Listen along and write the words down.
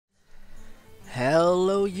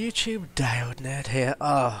Hello YouTube, Diode Nerd here.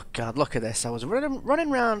 Oh god, look at this. I was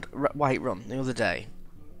running around Whiterun the other day,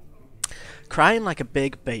 crying like a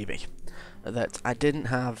big baby that I didn't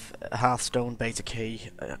have a Hearthstone Beta key.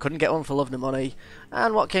 I couldn't get one for love nor money,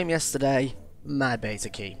 and what came yesterday? My Beta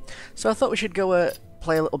key. So I thought we should go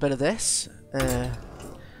play a little bit of this.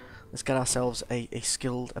 Let's get ourselves a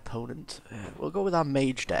skilled opponent. We'll go with our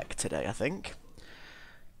mage deck today, I think.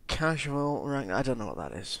 Casual rank. I don't know what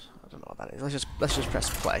that is. Let's just press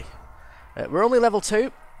play. We're only level 2,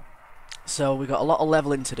 so we've got a lot of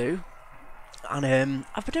leveling to do, and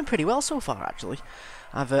I've been doing pretty well so far. Actually,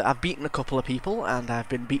 I've beaten a couple of people, and I've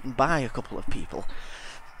been beaten by a couple of people.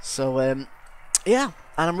 So yeah,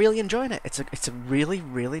 and I'm really enjoying it. It's a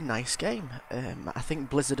really nice game. I think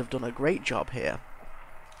Blizzard have done a great job here.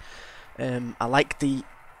 I like the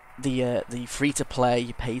free to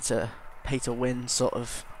play, pay to win sort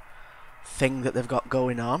of thing that they've got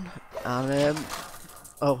going on, and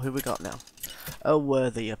oh, who we got now? A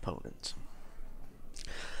worthy opponent.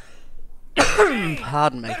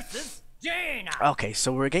 Pardon me. Okay,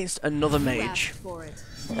 so we're against another mage.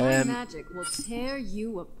 Magic will tear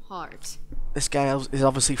you apart. This guy is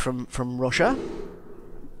obviously from Russia.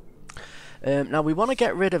 Now we want to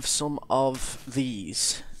get rid of some of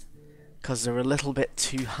these because they're a little bit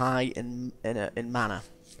too high in mana.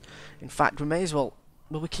 In fact, we may as well.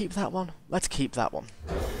 Will we keep that one? Let's keep that one.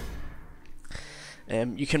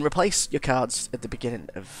 You can replace your cards at the beginning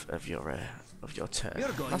of your turn.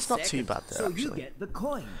 That's not too bad, though, actually. You get the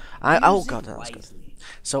coin. Oh god, that's good.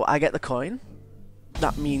 So I get the coin.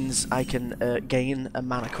 That means I can gain a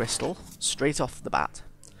mana crystal straight off the bat,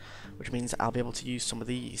 which means I'll be able to use some of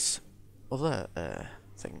these other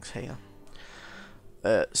things here.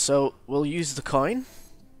 So we'll use the coin.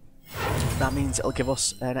 That means it'll give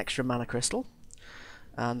us an extra mana crystal.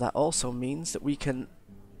 And that also means that we can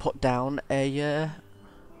put down a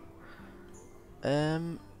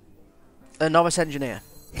novice engineer.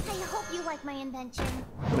 I hope you like my invention.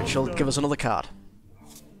 Which will give us another card.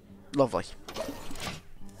 Lovely.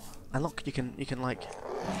 And look, you can like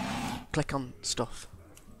click on stuff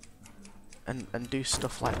and do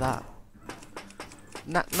stuff like that.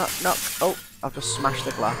 No. Oh, I've just smashed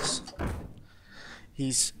the glass.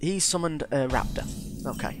 He's summoned a raptor.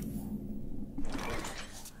 Okay.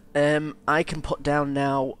 I can put down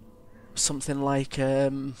now something like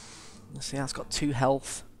let's see, that's got 2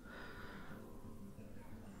 health.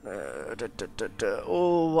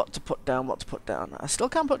 Oh, what to put down? I still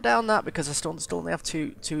can't put down that because I still only have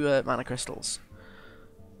two mana crystals.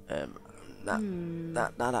 That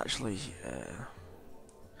actually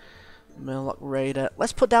Murloc Raider.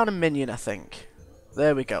 Let's put down a minion, I think.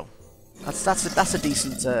 There we go. That's a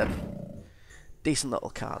decent little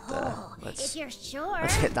card there. If you're sure.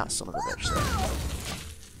 Let's hit that son of a bitch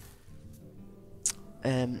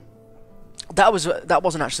there. That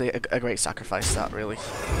wasn't actually a great sacrifice, that really.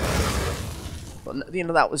 But you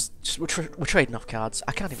know, that was just, we're trading off cards.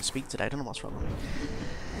 I can't even speak today. I don't know what's wrong with me.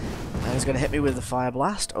 And he's gonna hit me with the fire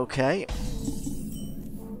blast. Okay.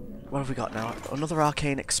 What have we got now? Another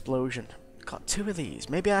arcane explosion. Got 2 of these.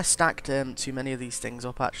 Maybe I stacked too many of these things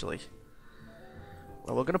up actually.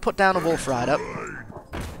 Well, we're going to put down a Wolf Rider,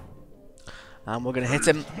 and we're going to hit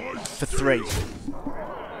him for 3.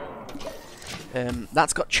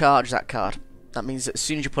 That's got charge, that card. That means that as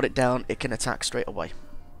soon as you put it down, it can attack straight away.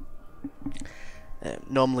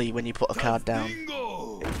 Normally, when you put a card down,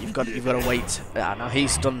 you've got to wait. Now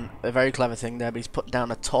he's done a very clever thing there, but he's put down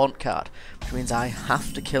a taunt card, which means I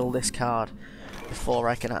have to kill this card before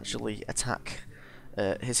I can actually attack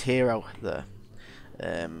his hero there.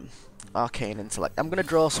 Arcane Intellect. I'm going to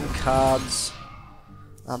draw some cards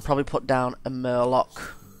and probably put down a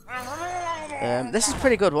Murloc. This is a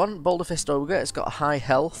pretty good one. Boulder Fist Ogre. It's got a high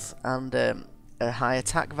health and a high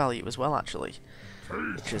attack value as well, actually,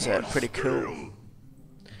 which is pretty cool.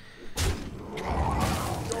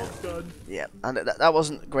 Yeah, and that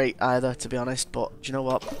wasn't great either, to be honest, but do you know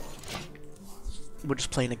what? We're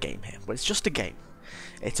just playing a game here. But it's just a game.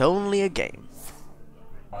 It's only a game.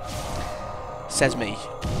 Says me,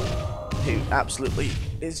 who absolutely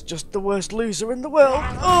is just the worst loser in the world.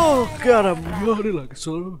 Oh god, I'm running like a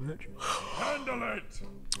son of a bitch. Handle it.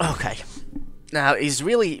 Okay, now he's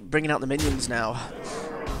really bringing out the minions now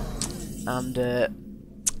and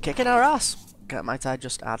kicking our ass. Might I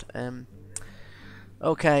just add?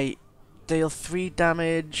 Okay, deal 3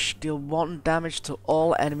 damage. Deal 1 damage to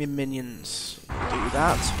all enemy minions. Do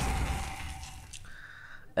that.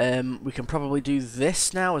 We can probably do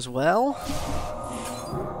this now as well.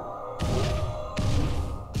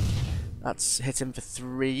 That's hit him for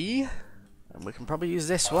 3. And we can probably use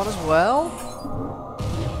this one as well.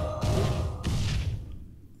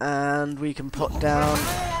 And we can put down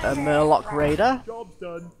a Murloc Raider. Job's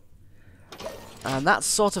done. And that's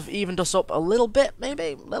sort of evened us up a little bit,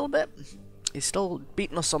 maybe? A little bit. He's still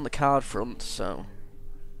beating us on the card front, so...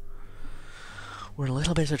 we're in a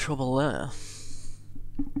little bit of trouble there.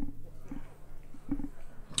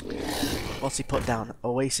 What's he put down?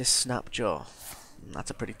 Oasis Snapjaw. That's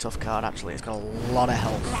a pretty tough card, actually. It's got a lot of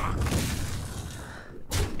health.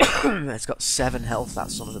 It's got 7 health, that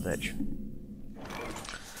son of a bitch.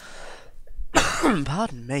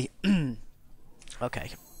 Pardon me. Okay.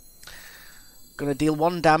 Gonna deal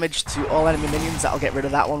 1 damage to all enemy minions. That'll get rid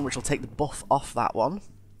of that one, which will take the buff off that one.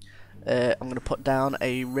 I'm gonna put down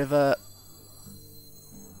a River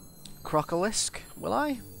Crocolisk. Will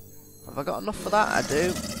I? Have I got enough for that? I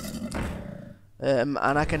do. And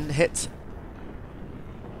I can hit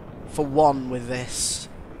for 1 with this.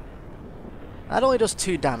 That only does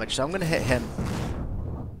 2 damage, so I'm gonna hit him.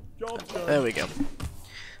 There we go.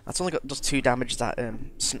 That's only does 2 damage. That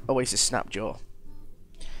Oasis Snapjaw.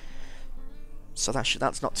 So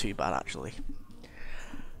that's not too bad, actually.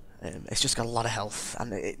 It's just got a lot of health,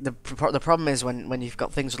 and the problem is when you've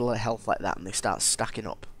got things with a lot of health like that and they start stacking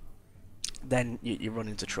up, then you run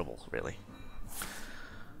into trouble, really.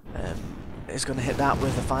 It's going to hit that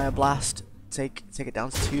with a Fire Blast, take it down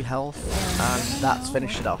to 2 health, and that's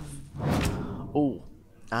finished it off. Oh,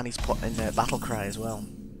 and he's put in Battle Cry as well.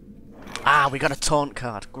 Ah, we got a Taunt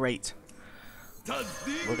card, great.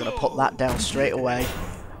 We're going to put that down straight away.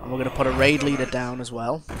 And we're going to put a Raid Leader down as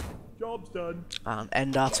well. Job's done. And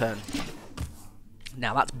end our turn.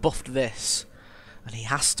 Now that's buffed this. And he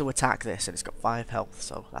has to attack this, and it's got 5 health,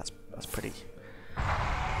 so that's pretty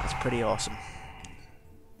awesome.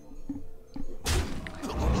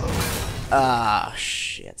 Ah,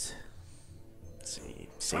 shit. See,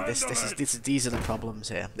 these are the problems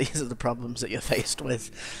here. These are the problems that you're faced with.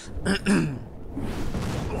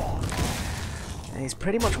 He's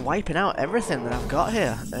pretty much wiping out everything that I've got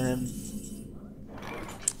here.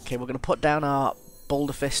 Okay, we're going to put down our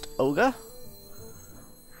Boulder Fist Ogre.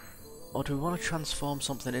 Or do we want to transform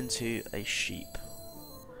something into a sheep?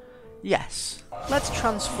 Yes. Let's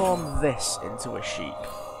transform this into a sheep.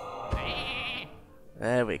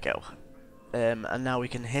 There we go. And now we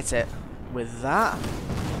can hit it with that.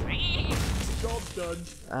 Job's done.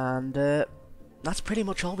 And that's pretty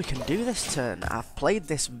much all we can do this turn. I've played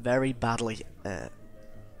this very badly.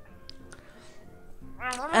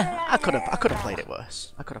 I could have played it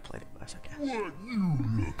worse. I guess.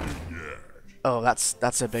 Oh,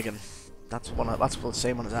 that's a big one. That's the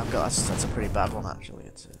same one as I've got. That's a pretty bad one, actually.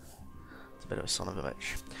 It's a bit of a son of a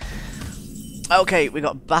bitch. Okay, we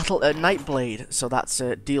got Nightblade. So that's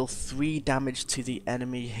deal 3 damage to the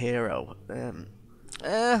enemy hero.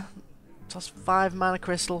 Plus 5 mana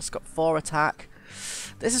crystals. Got 4 attack.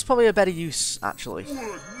 This is probably a better use, actually,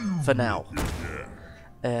 for now.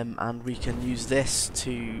 And we can use this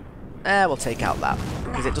to... we'll take out that,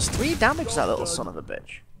 because it does 3 damage, that little son of a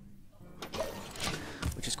bitch.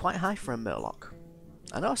 Which is quite high for a Murloc.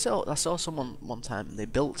 I know I saw someone one time, they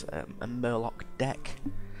built a Murloc deck,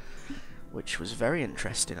 which was very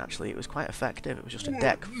interesting, actually. It was quite effective. It was just a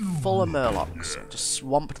deck full of Murlocs. Just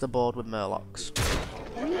swamped the board with Murlocs.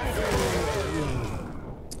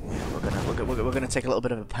 We're gonna take a little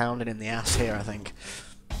bit of a pounding in the ass here, I think.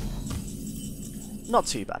 Not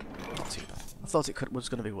too bad. Not too bad. I thought it was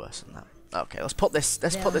gonna be worse than that. Okay, let's put this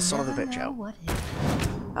son of a bitch out.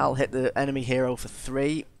 I'll hit the enemy hero for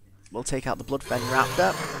 3. We'll take out the Bloodfen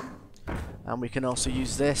Raptor. And we can also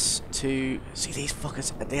use this to... See these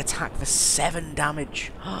fuckers? They attack for 7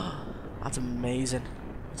 damage. That's amazing.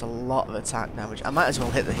 That's a lot of attack damage. I might as well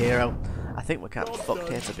hit the hero. I think we're kind of fucked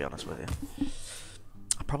here, to be honest with you.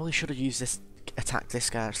 I probably should have used this... attack this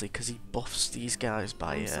guy, actually, because he buffs these guys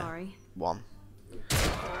by 1.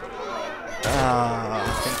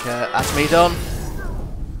 I think that's me done.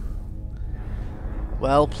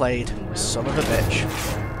 Well played, son of a bitch.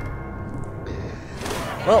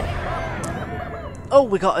 Well, oh,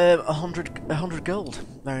 we got 100 gold.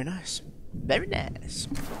 Very nice, very nice.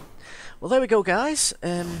 Well, there we go, guys.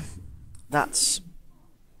 That's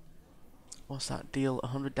what's that deal?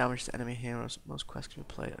 100 damage to enemy heroes. Most quests we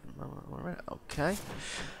play at the moment. Okay.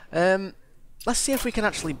 Let's see if we can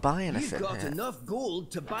actually buy anything. You've got enough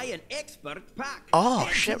gold to buy an expert pack. Oh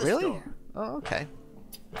shit! Really? Oh, okay.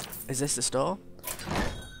 Is this the store?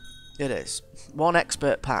 It is. 1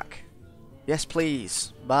 expert pack. Yes,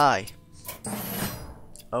 please. Buy.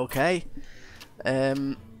 Okay.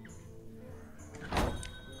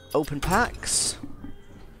 Open packs.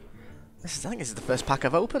 I think this is the first pack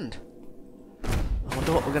I've opened. I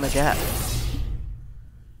wonder what we're gonna get.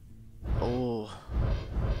 Oh.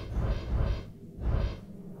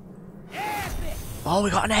 Oh,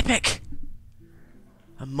 we got an epic!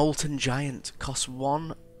 A Molten Giant. Costs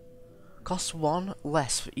one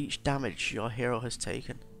less for each damage your hero has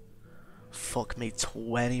taken. Fuck me,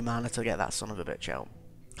 20 mana to get that son of a bitch out.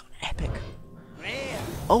 Got an epic.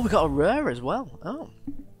 Oh, we got a rare as well. Oh.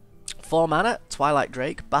 4 mana, Twilight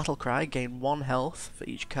Drake, Battle Cry, gain 1 health for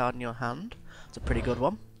each card in your hand. It's a pretty good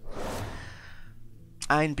one.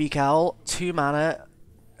 Iron Beak Owl, 2 mana,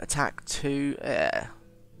 attack 2,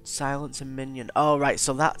 silence a minion. Oh, right,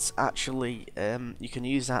 so that's actually, you can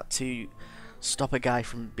use that to stop a guy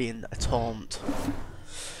from being a taunt.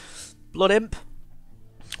 Blood Imp,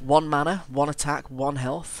 1 mana, 1 attack, 1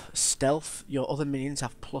 health. Stealth, your other minions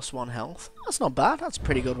have +1 health. That's not bad, that's a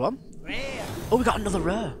pretty good one. Oh, we got another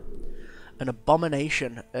rare. An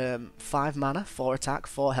Abomination, 5 mana, 4 attack,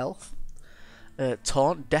 4 health.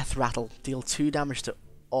 Taunt, Death Rattle, deal 2 damage to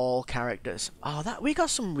all characters. Oh, we got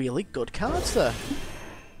some really good cards there.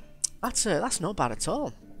 That's not bad at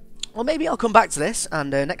all. Well, maybe I'll come back to this, and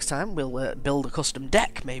next time we'll build a custom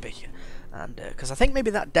deck, maybe. And because I think maybe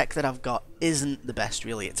that deck that I've got isn't the best,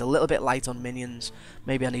 really. It's a little bit light on minions.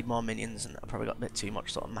 Maybe I need more minions, and I've probably got a bit too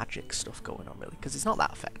much sort of magic stuff going on, really, because it's not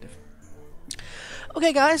that effective.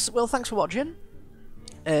 Okay, guys. Well, thanks for watching.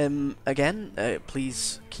 Again,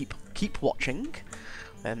 please keep watching.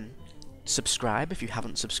 Subscribe if you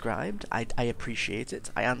haven't subscribed. I appreciate it.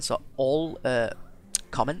 I answer all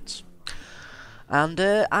comments. And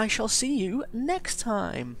I shall see you next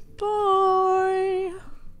time. Bye!